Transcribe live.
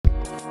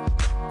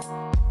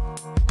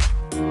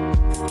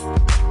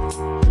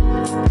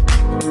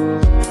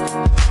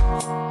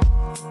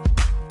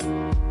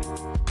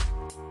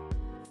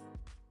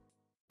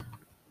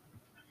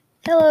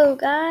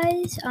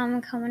guys? I'm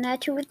coming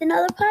at you with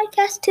another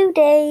podcast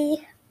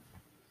today.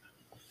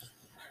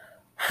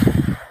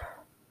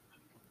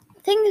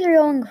 Things are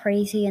going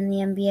crazy in the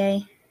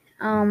NBA.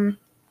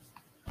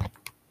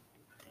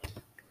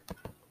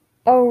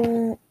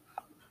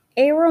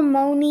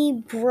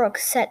 Aramoni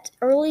Brooks set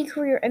early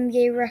career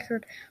NBA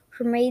record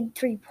for made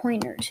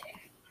three-pointers.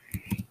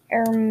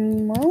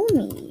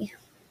 Aramoni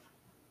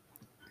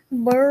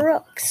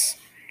Brooks.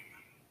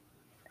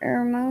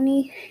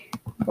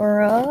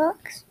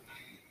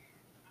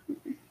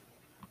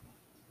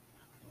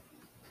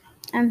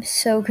 I'm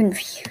so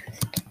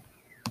confused.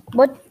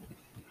 What?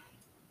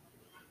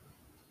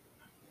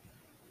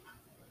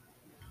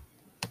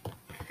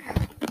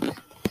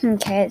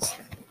 Okay.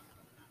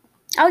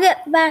 I'll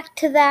get back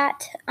to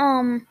that.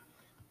 I'll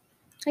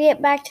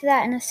get back to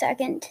that in a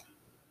second.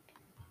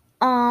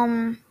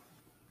 But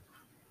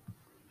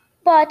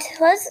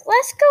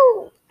let's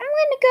go. I'm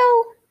gonna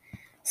go.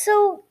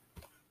 So,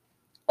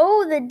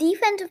 the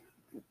defensive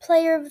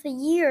player of the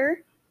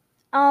year,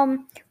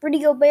 Rudy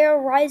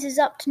Gobert rises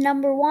up to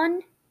number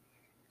 1.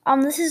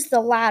 This is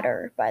the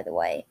ladder, by the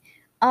way.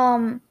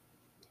 And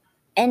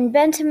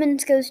Ben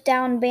Simmons goes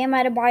down. Bam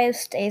Adebayo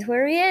stays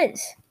where he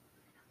is.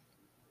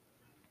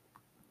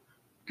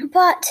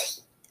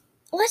 But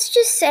let's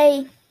just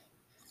say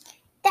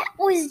that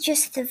was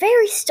just the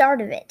very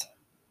start of it.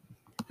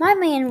 My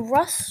man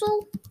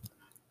Russell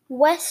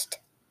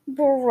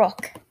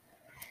Westbrook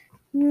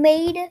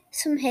made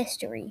some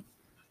history.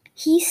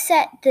 He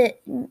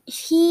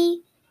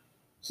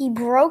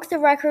broke the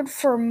record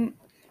for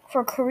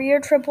career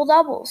triple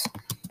doubles.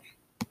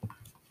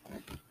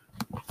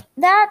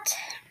 That's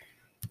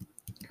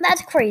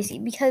crazy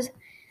because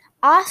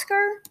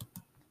Oscar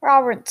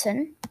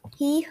Robertson,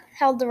 he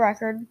held the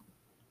record.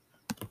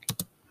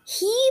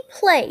 He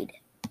played.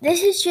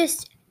 This is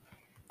just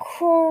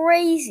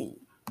crazy.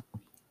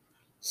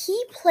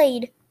 He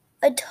played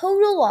a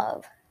total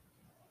of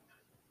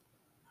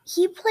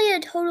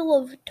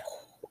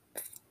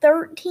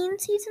 13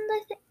 seasons, I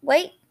think.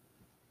 Wait.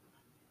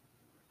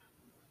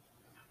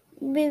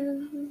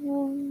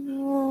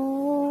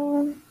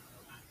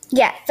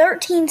 Yeah,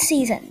 13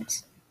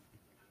 seasons.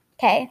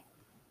 Okay.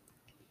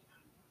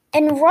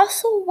 And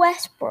Russell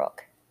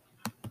Westbrook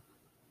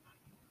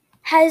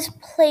has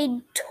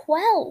played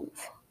 12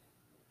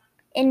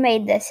 and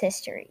made this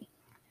history.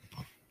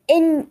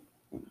 And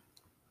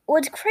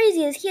what's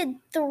crazy is he had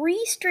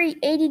 3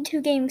 straight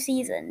 82-game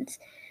seasons,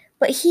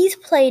 but he's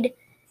played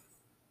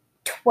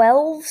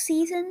 12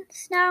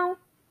 seasons now.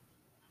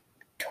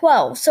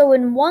 12. So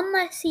in one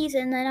less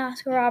season than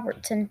Oscar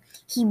Robertson,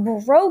 he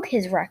broke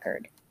his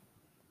record.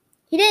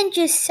 He didn't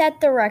just set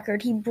the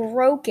record, he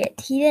broke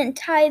it. He didn't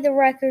tie the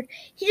record.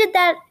 He did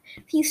that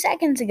a few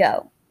seconds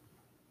ago.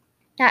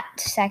 Not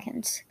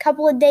seconds, a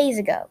couple of days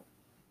ago.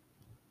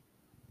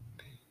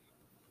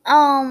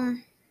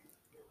 Armani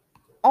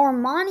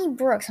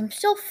Brooks, I'm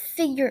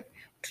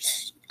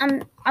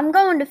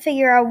going to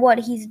figure out what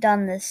he's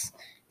done this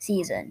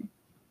season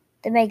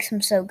that makes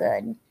him so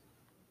good.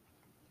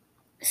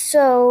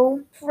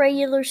 So,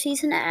 regular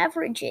season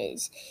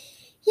averages.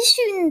 He's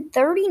shooting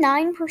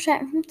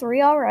 39% from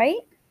 3, all right.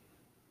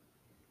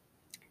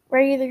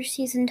 Regular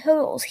season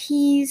totals.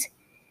 He's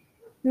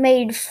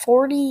made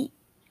 40.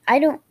 I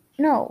don't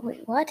know.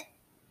 Wait, what?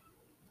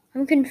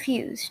 I'm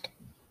confused.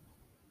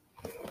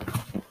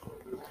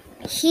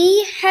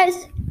 He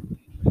has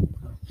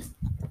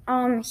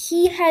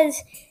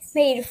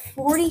made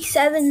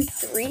 47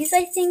 threes,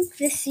 I think,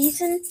 this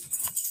season.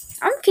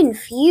 I'm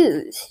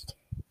confused.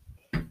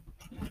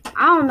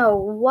 I don't know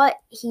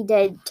what he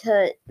did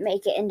to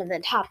make it into the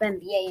top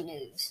NBA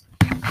news,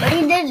 but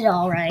he did it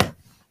all right.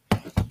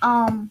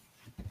 But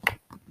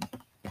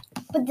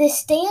the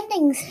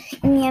standings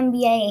in the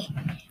NBA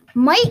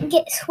might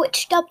get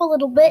switched up a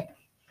little bit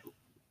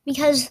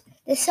because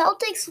the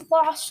Celtics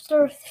lost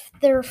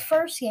their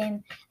first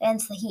game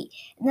against the Heat,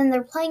 and then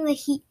they're playing the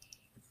Heat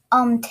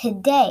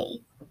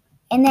today.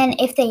 And then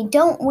if they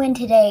don't win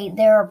today,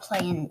 they're a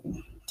play-in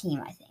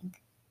team, I think.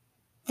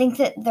 I think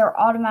that they're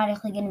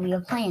automatically going to be a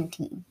play-in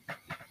team.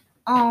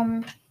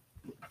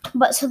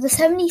 But so the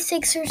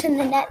 76ers and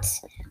the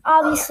Nets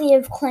obviously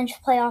have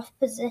clinched playoff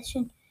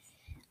position.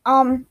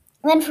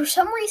 Then for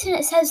some reason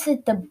it says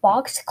that the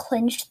Bucks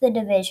clinched the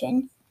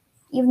division,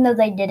 even though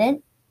they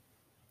didn't.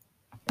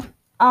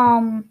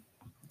 I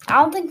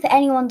don't think that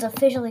anyone's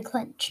officially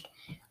clinched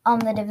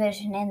the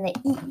division in the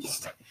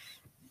East.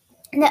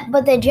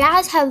 But the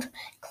Jazz have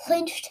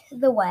clinched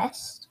the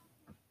West.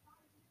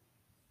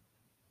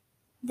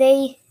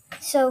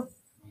 So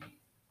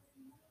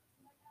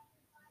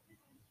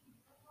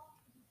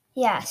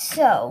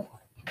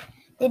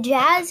the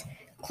Jazz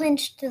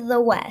clinched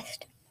the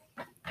West.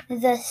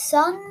 The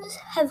Suns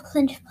have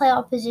clinched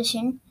playoff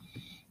position.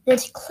 The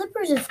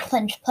Clippers have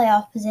clinched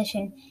playoff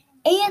position.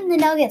 And the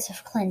Nuggets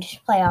have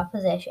clinched playoff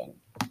position.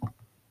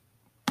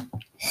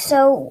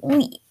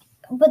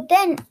 But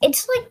then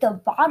it's like the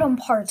bottom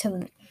parts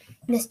of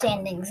the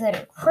standings that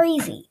are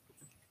crazy.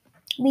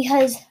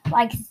 Because,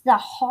 like, the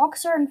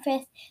Hawks are in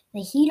 5th,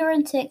 the Heat are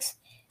in 6th,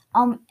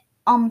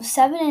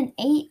 7 and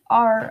 8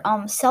 are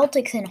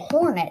Celtics and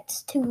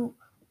Hornets, two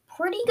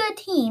pretty good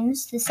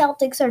teams. The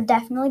Celtics are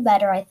definitely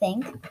better, I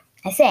think.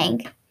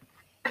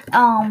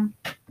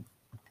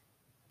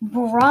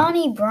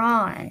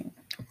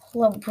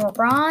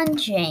 LeBron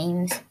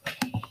James.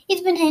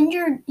 He's been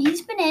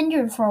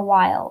injured for a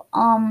while.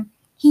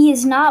 He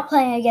is not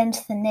playing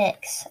against the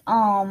Knicks.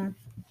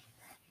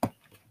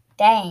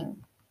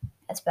 Dang,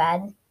 that's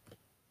bad.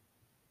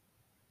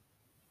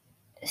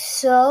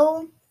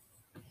 So,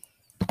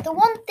 the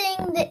one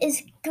thing that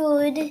is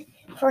good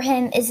for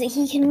him is that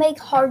he can make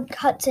hard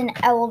cuts and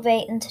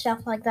elevate and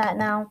stuff like that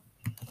now.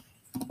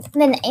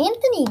 And then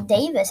Anthony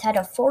Davis had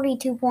a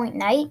 42-point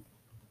night.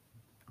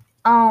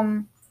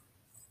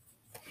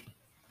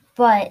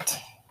 But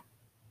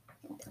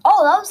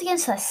that was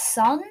against the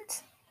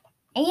Suns,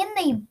 and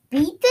they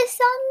beat the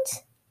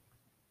Suns.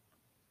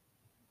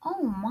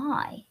 Oh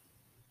my,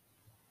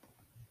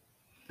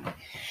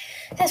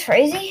 that's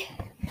crazy.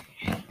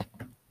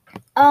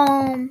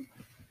 The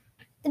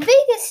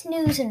biggest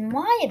news, in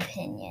my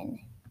opinion,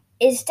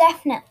 is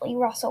definitely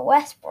Russell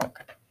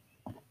Westbrook.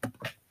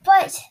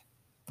 But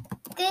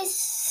this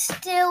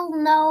still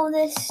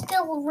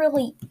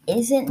really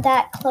isn't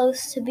that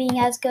close to being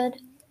as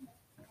good.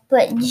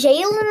 But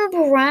Jaylen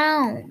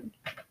Brown,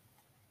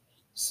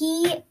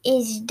 he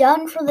is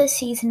done for the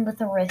season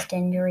with a wrist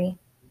injury.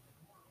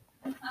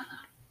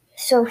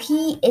 So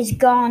he is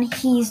gone.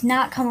 He's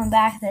not coming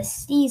back this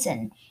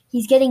season.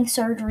 He's getting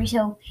surgery,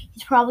 so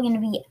he's probably going to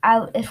be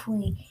out if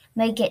we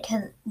make it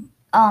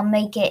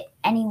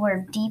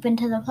anywhere deep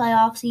into the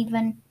playoffs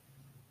even.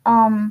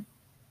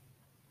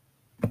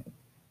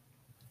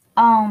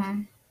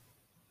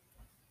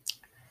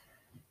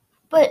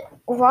 But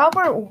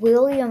Robert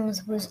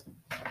Williams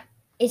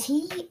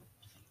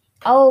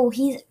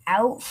he's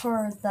out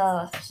for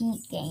the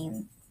Heat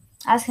game.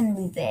 That's going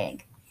to be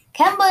big.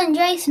 Kemba and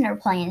Jason are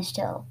playing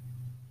still.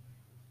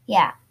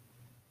 Yeah.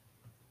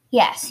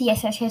 Yes.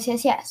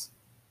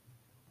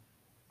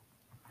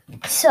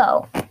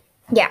 So,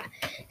 yeah.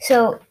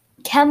 So,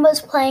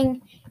 Kemba's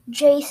playing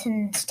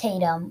Jason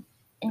Tatum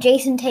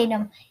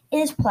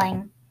is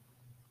playing.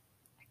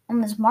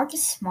 Is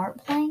Marcus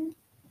Smart playing?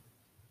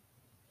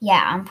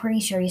 Yeah, I'm pretty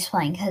sure he's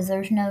playing because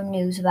there's no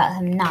news about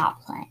him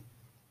not playing.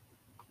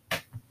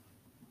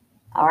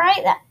 All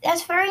right,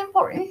 that's very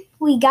important.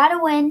 We got to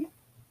win.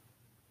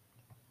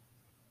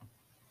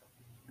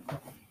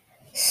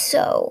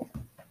 So,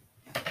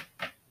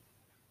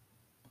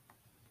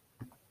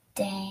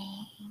 dang.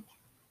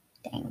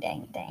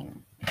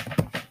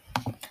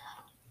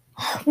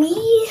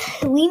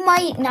 We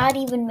might not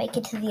even make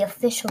it to the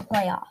official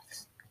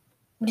playoffs,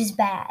 which is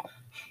bad.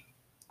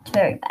 It's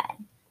very bad.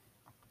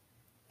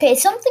 Okay,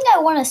 something I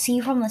want to see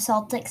from the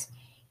Celtics.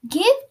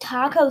 Give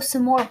Taco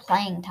some more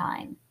playing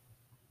time.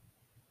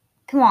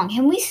 Come on,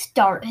 can we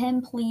start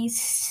him, please?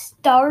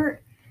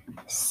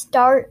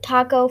 Start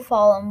Taco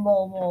Fall and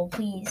Bol,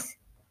 please.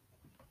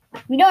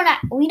 We don't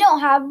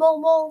have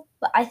Bol,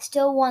 but I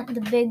still want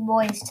the big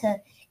boys to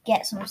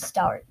get some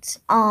starts.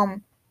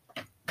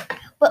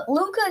 But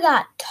Luka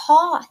got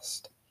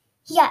tossed.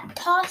 He got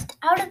tossed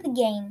out of the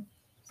game.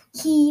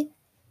 It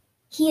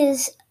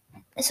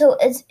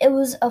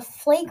was a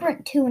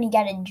flagrant 2 and he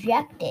got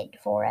ejected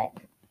for it.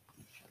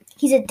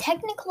 He's a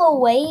technical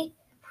away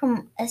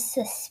from a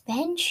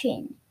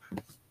suspension.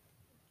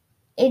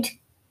 It's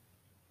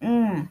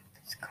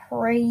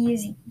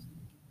crazy.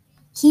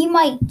 He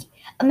might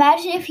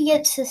imagine if he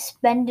gets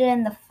suspended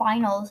in the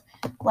finals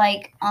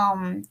like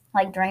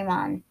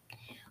Draymond.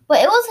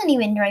 But it wasn't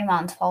even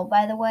Draymond's fault,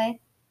 by the way.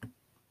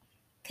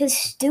 Because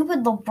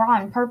stupid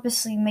LeBron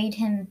purposely made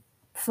him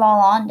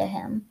fall onto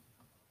him.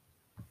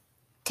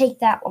 Take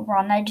that,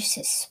 LeBron. I just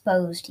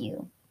exposed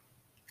you.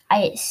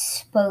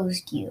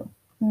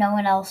 No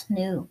one else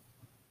knew.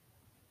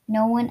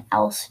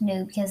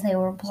 Because they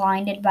were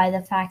blinded by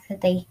the fact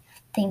that they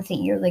think that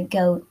you're the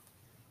GOAT.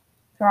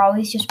 They're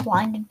always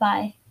blinded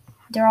by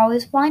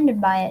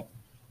it.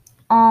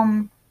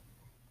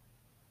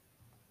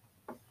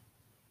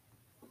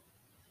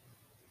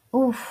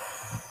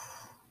 Oof.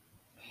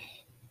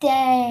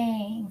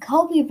 Dang.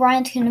 Kobe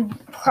Bryant's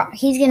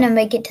he's gonna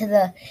make it to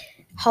the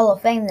Hall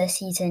of Fame this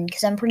season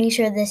because I'm pretty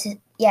sure that this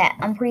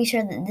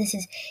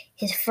is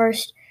his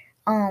first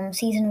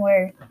season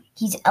where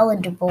he's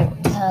eligible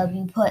to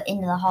be put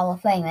into the Hall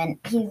of Fame, and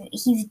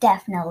he's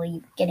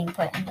definitely getting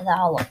put into the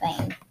Hall of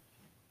Fame.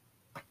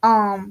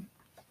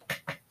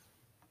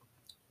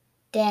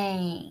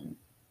 Dang.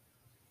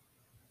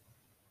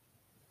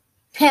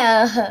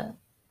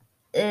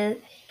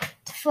 It's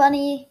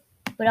funny,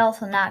 but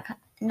also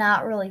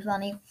not really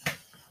funny.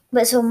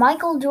 But so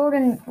Michael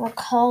Jordan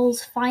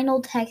recalls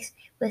final text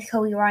with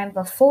Kobe Bryant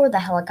before the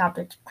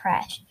helicopter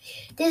crash.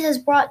 This is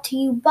brought to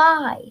you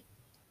by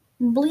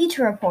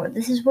Bleacher Report.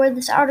 This is where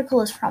this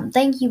article is from.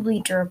 Thank you,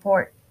 Bleacher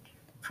Report,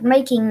 for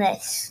making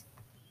this.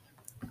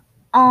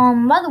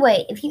 By the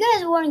way, if you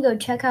guys want to go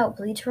check out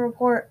Bleacher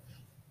Report,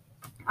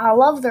 I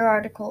love their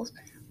articles.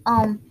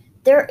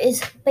 There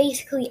is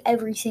basically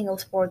every single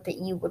sport that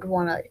you would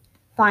want to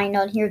find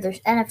on here. There's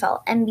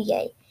NFL,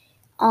 NBA,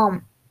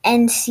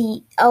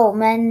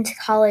 men's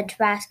college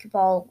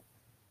basketball,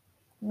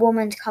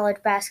 women's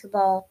college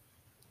basketball,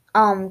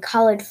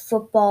 college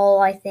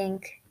football, I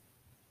think,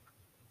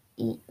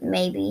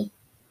 maybe.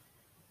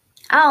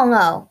 I don't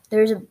know.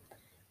 There's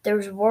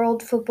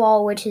world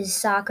football, which is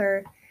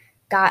soccer,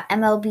 got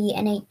MLB,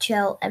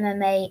 NHL,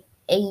 MMA,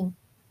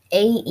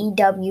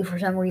 AEW for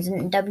some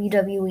reason,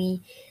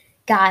 WWE,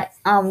 got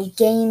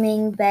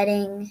gaming,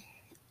 betting,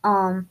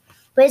 but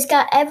it's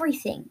got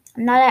everything.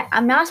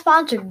 I'm not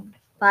sponsored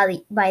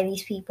by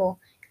these people.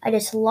 I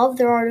just love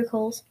their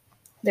articles.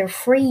 They're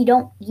free. You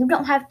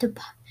don't have to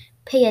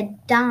pay a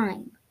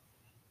dime.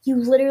 You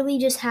literally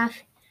just have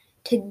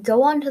to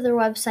go onto their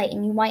website,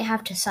 and you might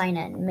have to sign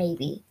in,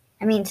 maybe.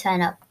 I mean,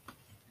 sign up.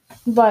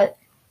 But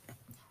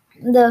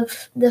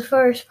the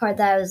first part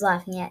that I was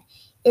laughing at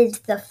is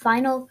the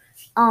final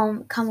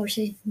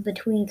conversation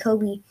between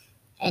Kobe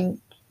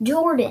and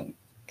Jordan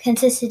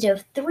consisted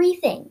of three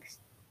things: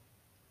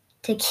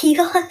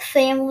 tequila,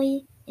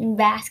 family, and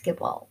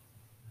basketball.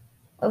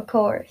 Of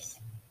course.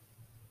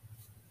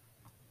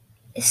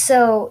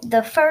 So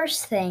the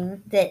first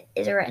thing that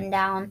is written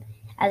down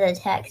as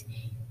a text.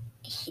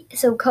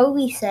 So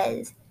Kobe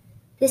says,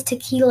 "This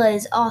tequila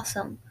is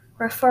awesome,"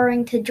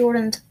 referring to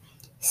Jordan's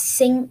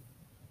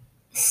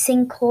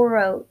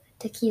Sincoro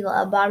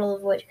tequila, a bottle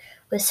of which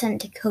was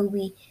sent to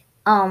Kobe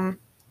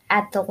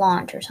at the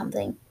launch or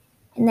something.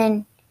 And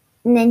then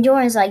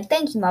Jordan's like,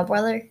 "Thank you, my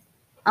brother."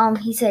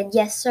 He said,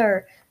 "Yes,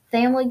 sir.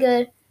 Family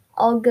good?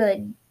 All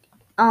good."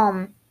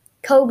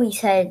 Kobe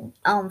said,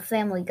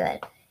 "Family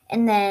good."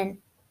 And then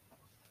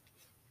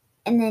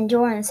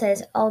Jordan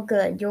says, "All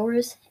good.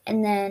 Yours?"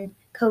 And then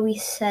Kobe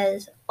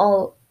says,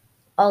 All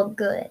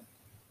good."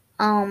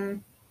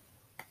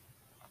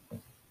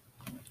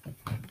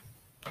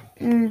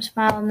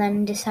 Smiled and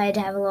then decided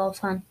to have a little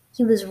fun.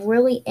 He was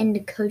really into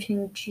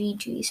coaching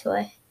Gigi, so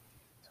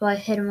I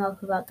hit him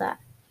up about that.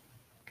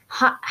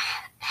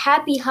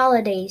 Happy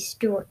holidays,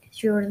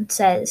 Jordan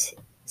says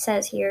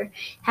here.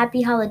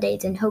 Happy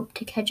holidays, and hope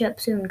to catch up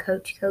soon,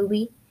 Coach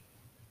Kobe.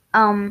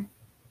 And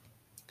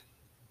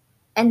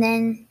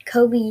then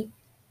Kobe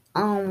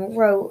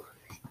wrote,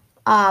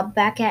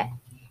 back at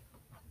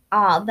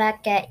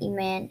you,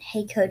 man.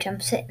 Hey coach, I'm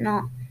sitting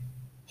on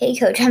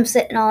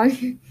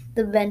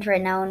the bench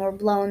right now, and we're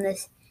blowing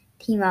this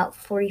team out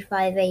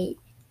 45-8.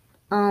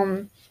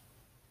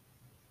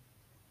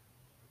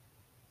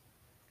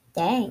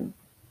 Dang.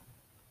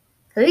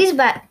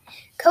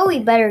 Kobe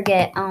better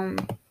get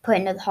put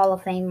into the Hall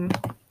of Fame.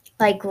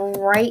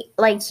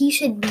 He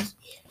should be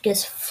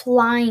just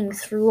flying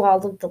through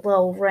all of the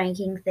little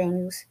ranking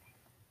things.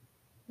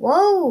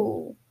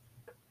 Whoa.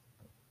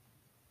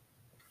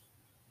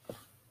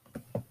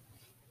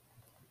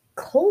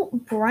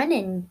 Colt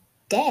Brennan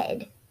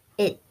dead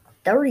at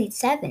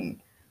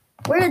 37.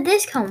 Where did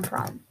this come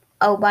from?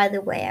 Oh, by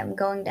the way, I'm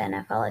going to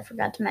NFL. I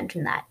forgot to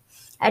mention that.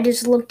 I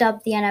just looked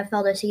up the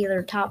NFL to see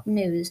their top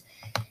news,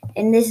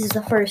 and this is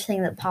the first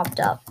thing that popped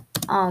up.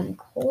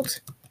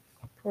 Colt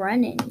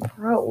Brennan,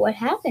 bro, what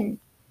happened?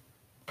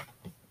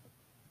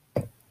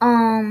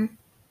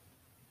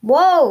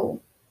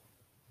 Whoa.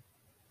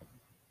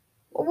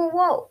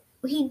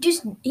 He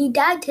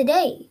died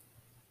today.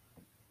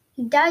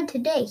 He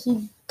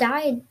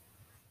died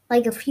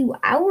like a few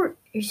hours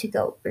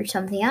ago or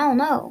something. I don't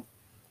know.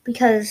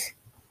 Because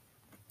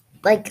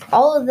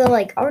all of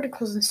the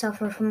articles and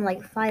stuff are from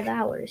 5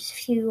 hours,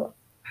 few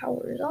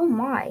hours. Oh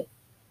my.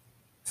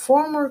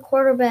 Former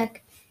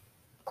quarterback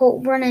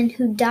Colt Brennan,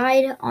 who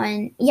died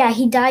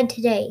he died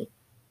today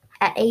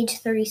at age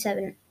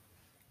 37.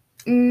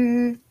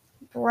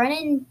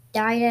 Brennan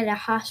died at a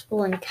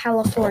hospital in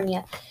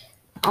California.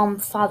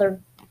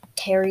 Father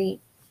Terry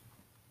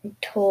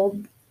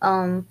told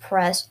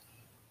press.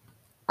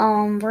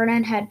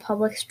 Brennan had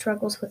public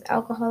struggles with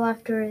alcohol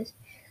after his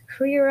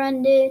career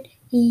ended.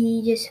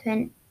 He just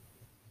spent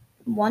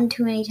one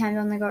too many times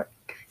on the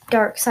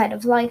dark side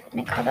of life, and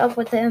it caught up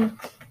with him.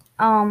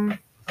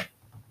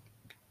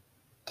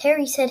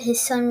 Terry said his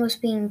son was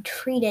being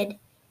treated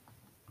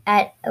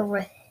at a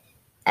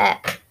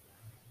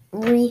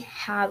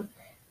rehab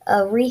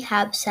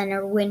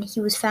center when he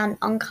was found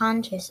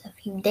unconscious a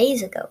few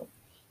days ago.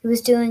 He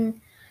was doing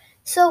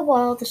so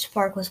well, the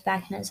spark was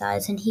back in his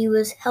eyes, and he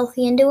was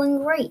healthy and doing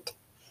great.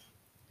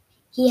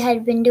 He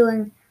had been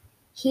doing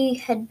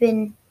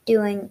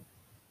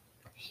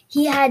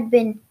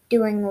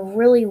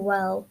really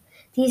well.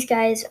 These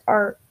guys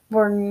were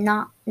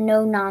not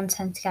no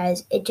nonsense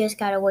guys. It just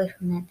got away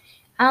from them.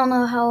 I don't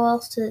know how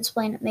else to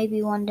explain it.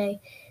 Maybe one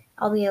day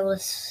I'll be able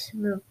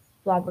to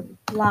blah blah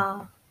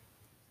blah.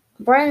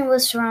 Brennan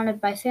was surrounded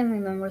by family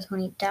members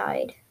when he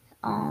died.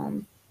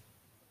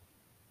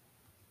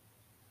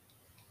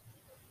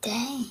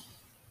 Dang.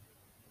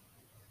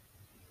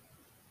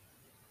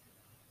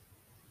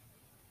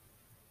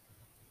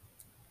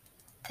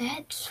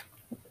 That's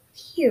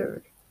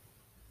weird.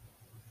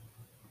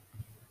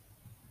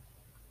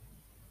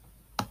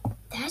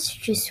 That's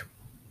just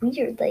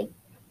weird.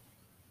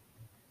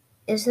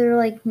 Is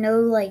there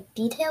no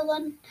detail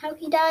on how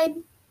he died?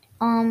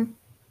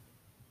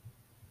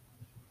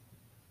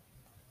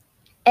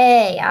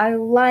 Hey, I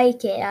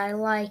like it. I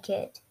like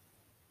it.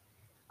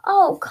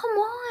 Oh, come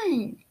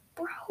on,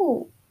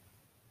 bro.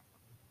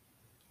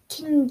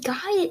 Can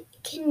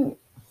can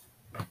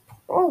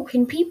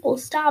people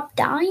stop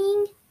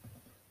dying?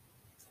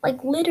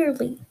 Like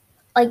literally.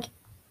 Like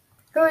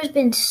there has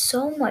been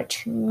so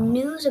much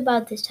news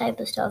about this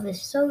type of stuff.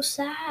 It's so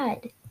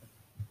sad.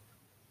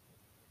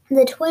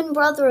 The twin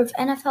brother of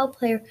NFL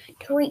player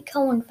Tariq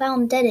Cohen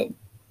found dead at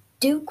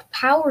Duke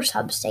Power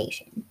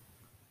Substation.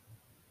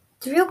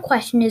 The real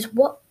question is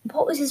what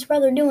was his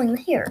brother doing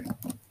here?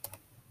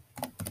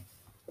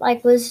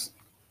 Like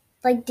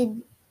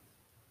did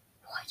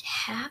what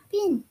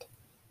happened?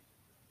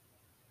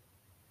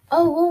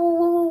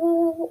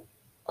 Oh,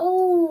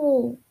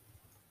 oh,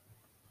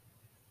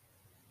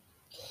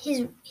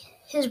 his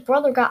his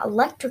brother got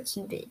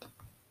electrocuted.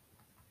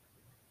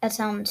 That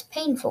sounds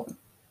painful.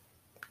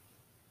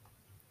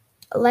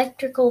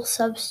 Electrical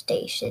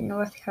substation,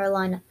 North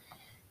Carolina.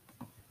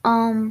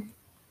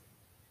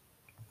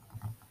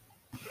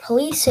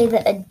 Police say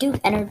that a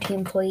Duke Energy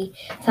employee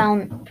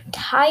found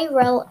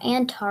Tyrell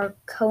Antar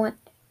Cohen's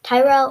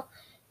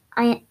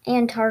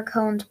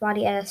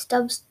body at a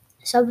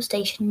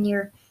substation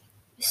near,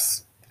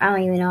 I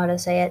don't even know how to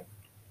say it,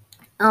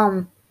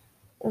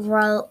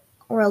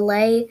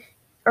 Relay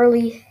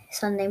early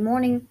Sunday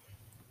morning.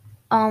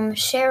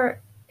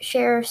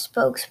 Sheriff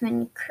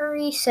spokesman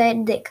Curry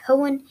said that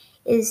Cohen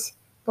is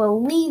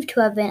believed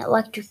to have been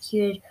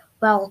electrocuted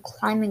while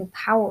climbing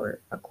power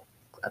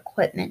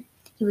equipment.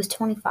 He was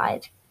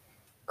 25.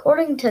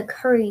 According to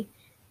Curry,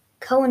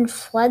 Cohen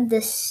fled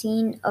the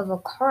scene of a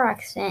car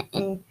accident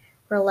in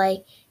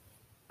Relay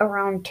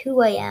around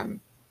 2 a.m.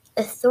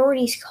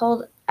 Authorities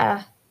called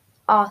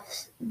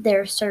off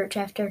their search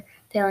after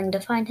failing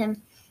to find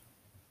him.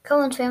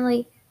 Cohen's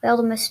family filed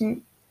a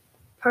missing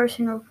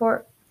person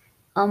report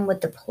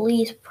with the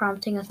police,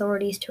 prompting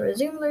authorities to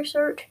resume their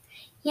search.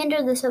 He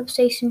entered the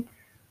substation,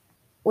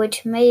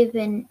 which may have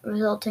been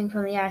resulting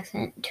from the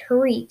accident.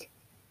 Tariq.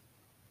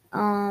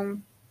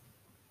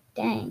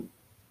 Dang.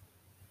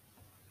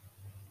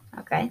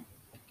 Okay.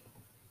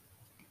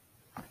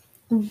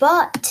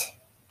 But,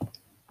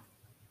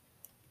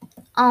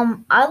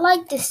 I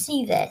like to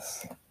see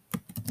this.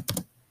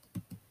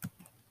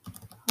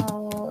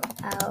 Hold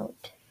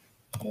out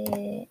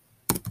it.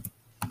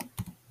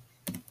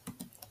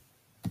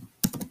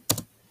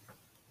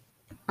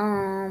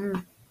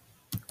 Colin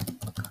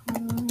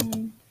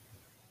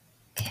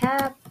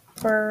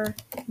Kaepernick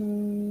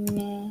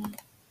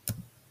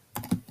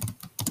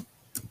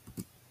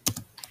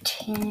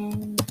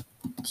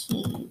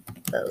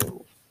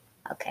Tebow.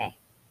 Okay.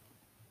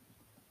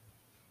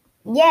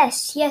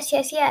 Yes.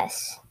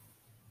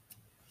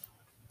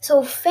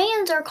 So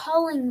fans are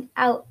calling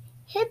out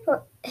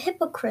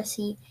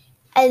hypocrisy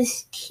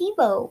as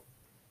Tebow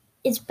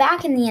is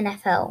back in the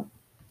NFL,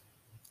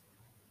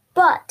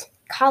 but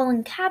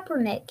Colin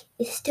Kaepernick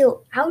is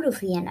still out of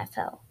the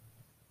NFL.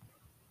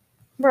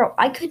 Bro,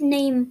 I could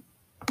name.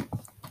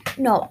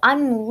 No,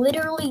 I'm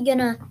literally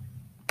gonna.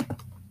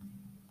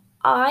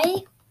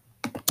 I'm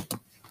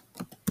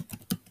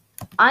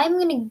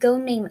gonna go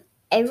name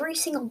every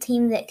single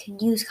team that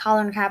could use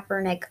Colin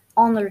Kaepernick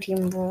on their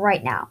team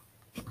right now.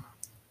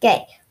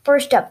 Okay,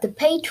 first up, the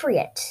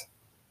Patriots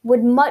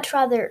would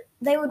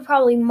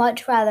probably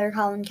much rather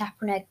Colin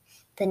Kaepernick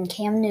than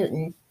Cam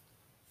Newton.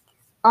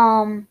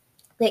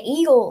 The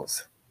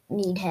Eagles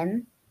need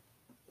him.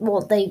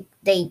 Well, they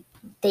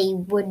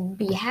would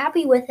be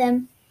happy with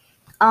him.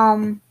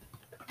 The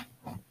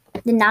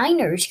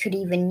Niners could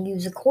even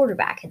use a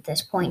quarterback at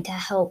this point to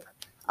help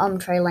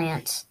Trey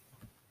Lance.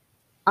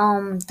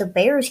 The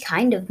Bears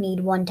kind of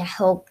need one to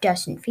help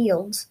Justin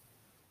Fields.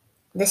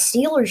 The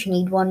Steelers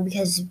need one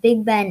because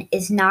Big Ben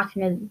is not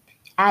going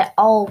to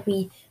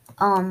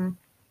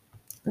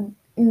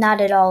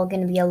not at all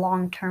going to be a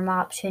long-term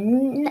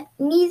option.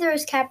 Neither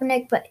is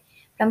Kaepernick, but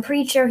I'm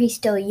pretty sure he's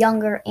still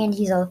younger and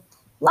he's a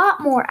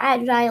lot more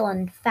agile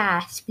and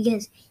fast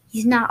because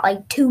he's not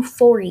like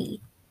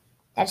 240.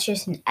 That's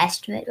just an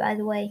estimate, by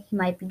the way. He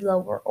might be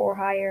lower or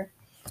higher.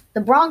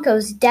 The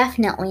Broncos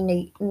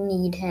definitely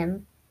need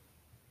him.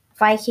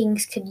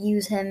 Vikings could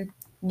use him.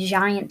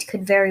 Giants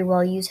could very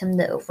well use him.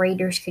 The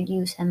Raiders could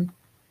use him.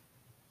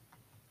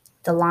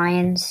 The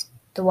Lions,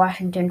 the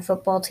Washington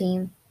football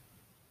team,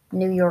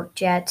 New York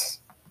Jets,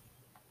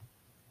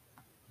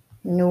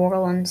 New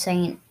Orleans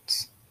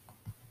Saints,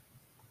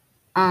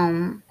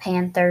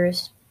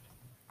 Panthers,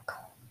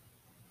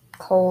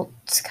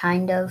 Colts,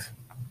 kind of,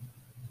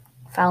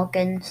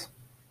 Falcons,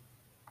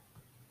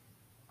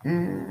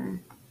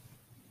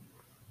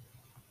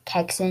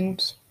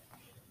 Texans.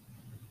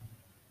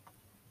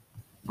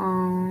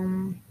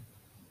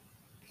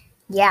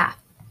 Yeah.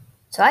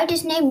 So I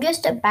just named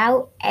just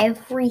about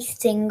every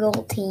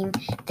single team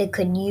that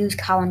could use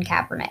Colin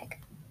Kaepernick.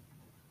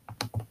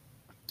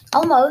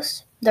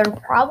 Almost. There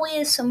probably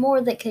is some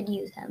more that could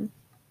use him.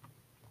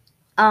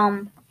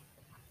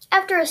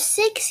 After a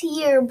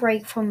 6-year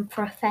break from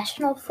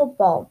professional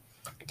football,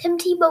 Tim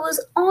Tebow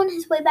is on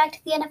his way back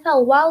to the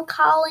NFL while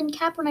Colin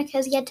Kaepernick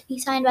has yet to be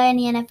signed by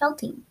any NFL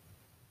team.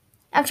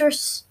 that's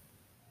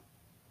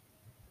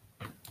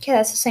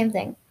the same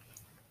thing.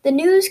 The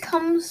news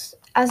comes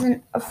as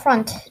an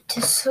affront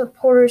to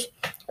supporters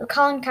of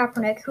Colin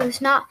Kaepernick, who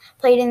has not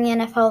played in the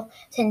NFL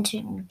since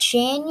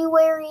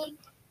January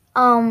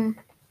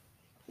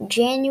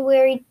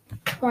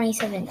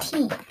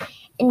 2017,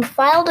 and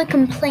filed a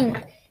complaint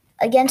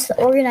against the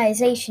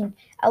organization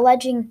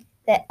alleging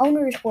that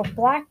owners were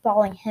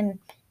blackballing him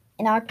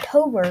in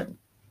October.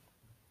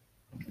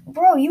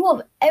 Bro, you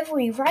have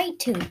every right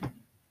to.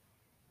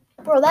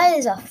 Bro, that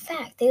is a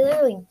fact. They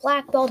literally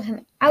blackballed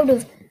him out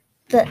of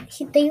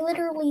they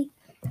literally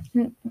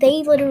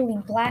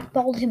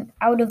blackballed him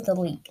out of the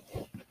league.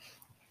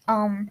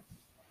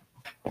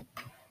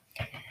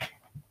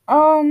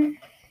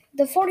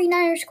 The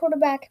 49ers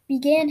quarterback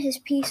began his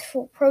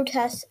peaceful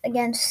protests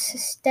against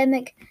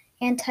systemic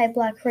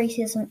anti-black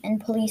racism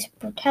and police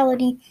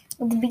brutality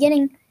at the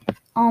beginning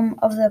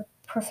of the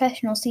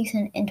professional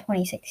season in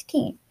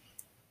 2016.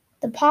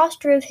 The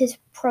posture of his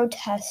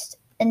protest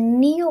and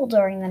kneel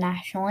during the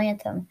national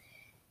anthem,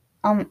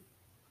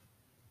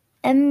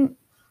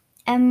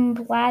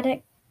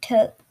 emblematic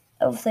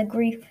of the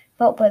grief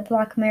felt by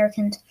Black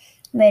Americans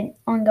amid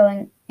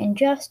ongoing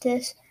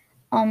injustice,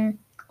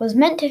 was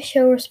meant to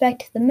show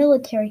respect to the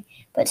military,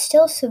 but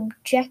still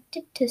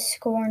subjected to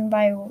scorn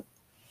by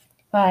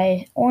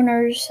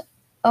owners.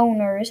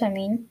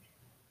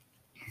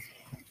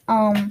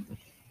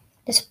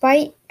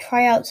 Despite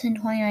tryouts in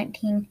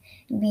 2019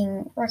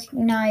 being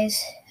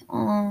recognized,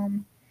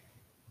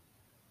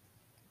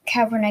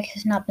 Kaepernick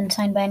has not been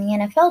signed by any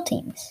NFL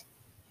teams.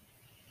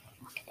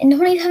 In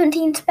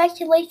 2017,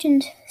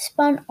 speculation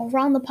spun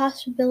around the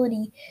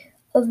possibility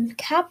of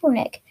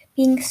Kaepernick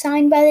being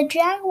signed by the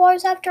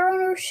Jaguars after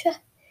owner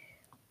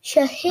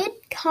Shahid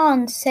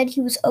Khan said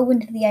he was open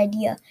to the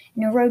idea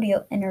in a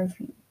rodeo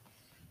interview.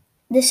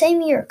 The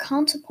same year,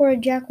 Khan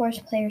supported Jaguars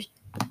players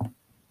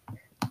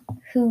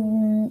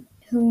who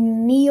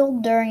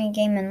kneeled during a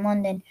game in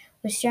London,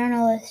 which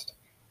journalists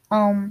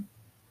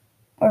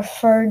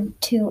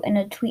referred to in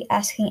a tweet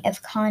asking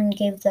if Khan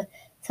gave the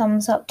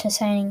thumbs up to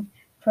signing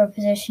for a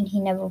position he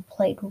never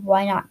played.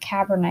 Why not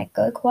Kaepernick?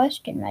 Good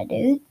question, my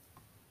dude.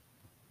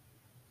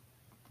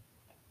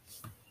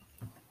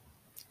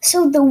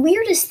 So the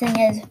weirdest thing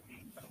is,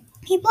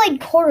 he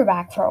played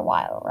quarterback for a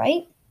while,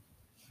 right?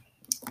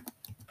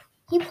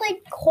 He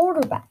played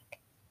quarterback.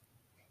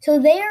 So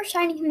they are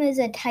signing him as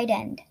a tight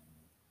end.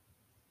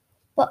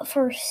 But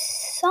for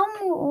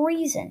some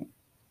reason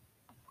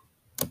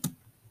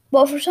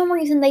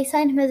they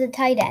signed him as a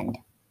tight end.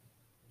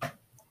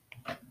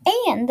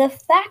 And the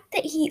fact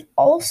that he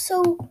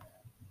also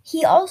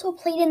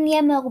played in the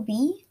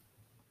MLB,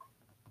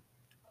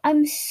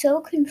 I'm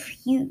so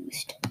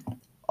confused.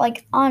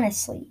 Like,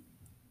 honestly.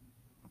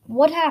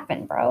 What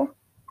happened, bro?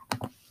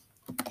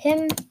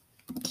 Tim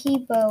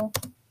Tebow,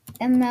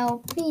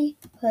 MLB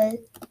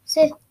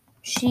position.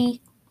 He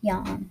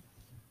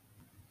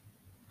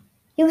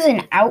was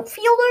an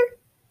outfielder?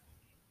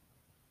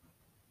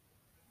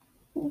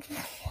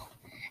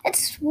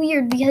 It's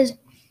weird because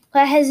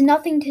that has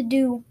nothing to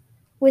do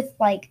with,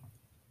 like,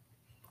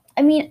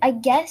 I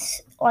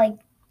guess, like,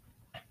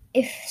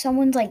 if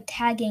someone's, like,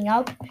 tagging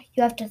up,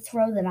 you have to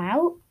throw them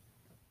out.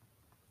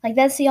 Like,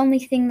 that's the only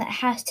thing that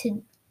has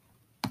to,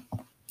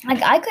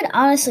 like, I could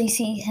honestly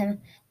see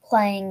him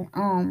playing,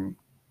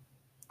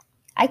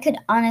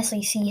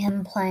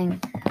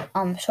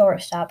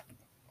 shortstop.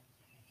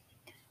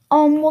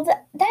 Well,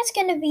 that's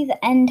gonna be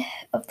the end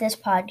of this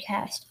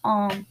podcast.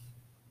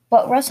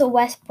 But Russell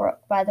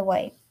Westbrook, by the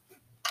way,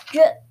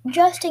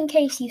 just in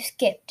case you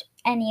skipped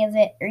any of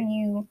it or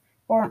you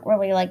weren't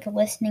really like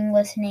listening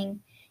to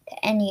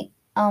any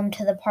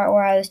to the part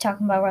where I was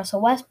talking about Russell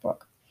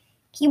Westbrook,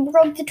 he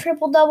broke the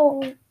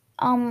triple-double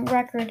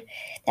record.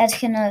 That's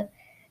gonna,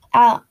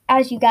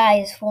 as you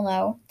guys will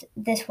know,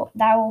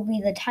 that will be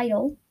the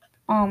title.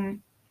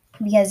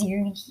 Because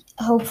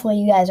hopefully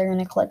you guys are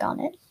gonna click on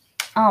it.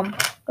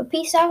 But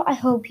peace out. I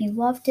hope you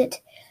loved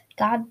it.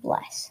 God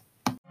bless.